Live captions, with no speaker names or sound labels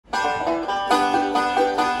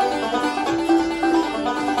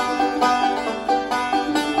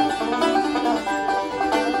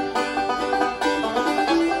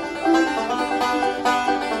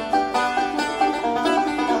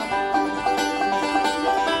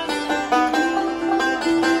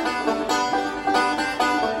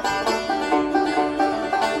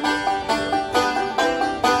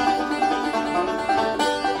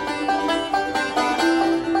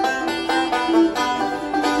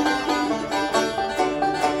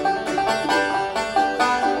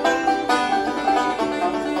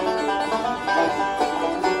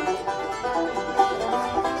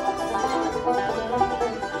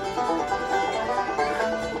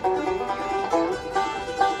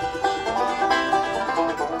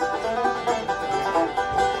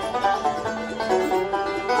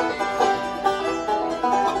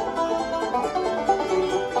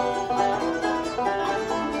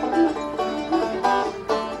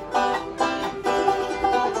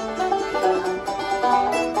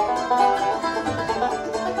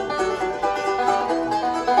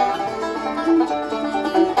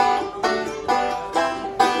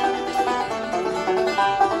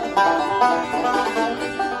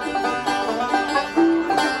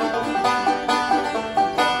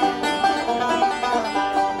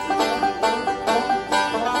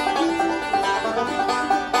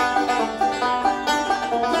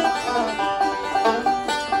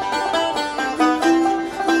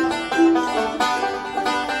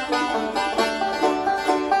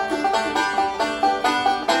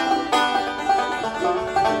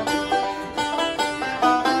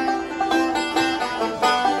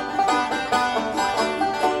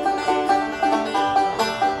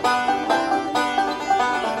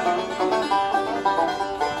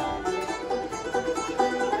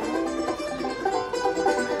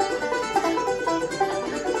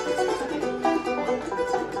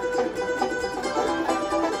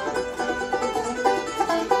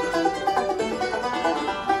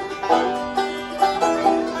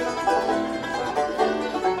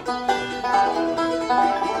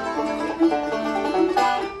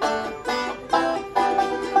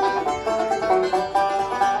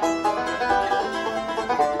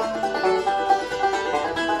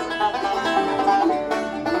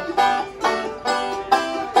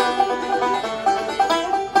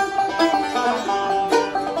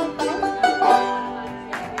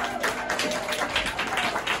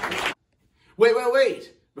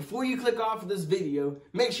Wait! Before you click off of this video,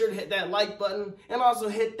 make sure to hit that like button and also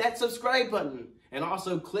hit that subscribe button. And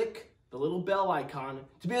also click the little bell icon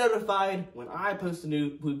to be notified when I post a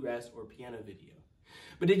new bluegrass or piano video.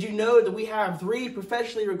 But did you know that we have 3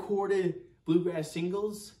 professionally recorded bluegrass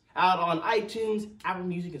singles out on iTunes, Apple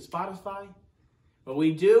Music, and Spotify? Well,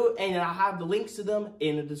 we do, and I'll have the links to them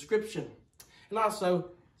in the description. And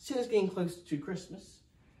also, since it's getting close to Christmas,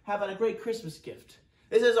 how about a great Christmas gift?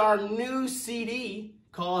 This is our new CD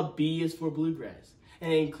called B is for Bluegrass,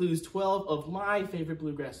 and it includes 12 of my favorite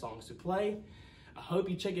bluegrass songs to play. I hope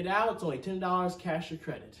you check it out. It's only $10 cash or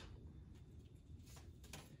credit.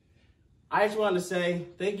 I just wanted to say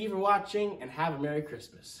thank you for watching and have a Merry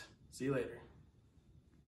Christmas. See you later.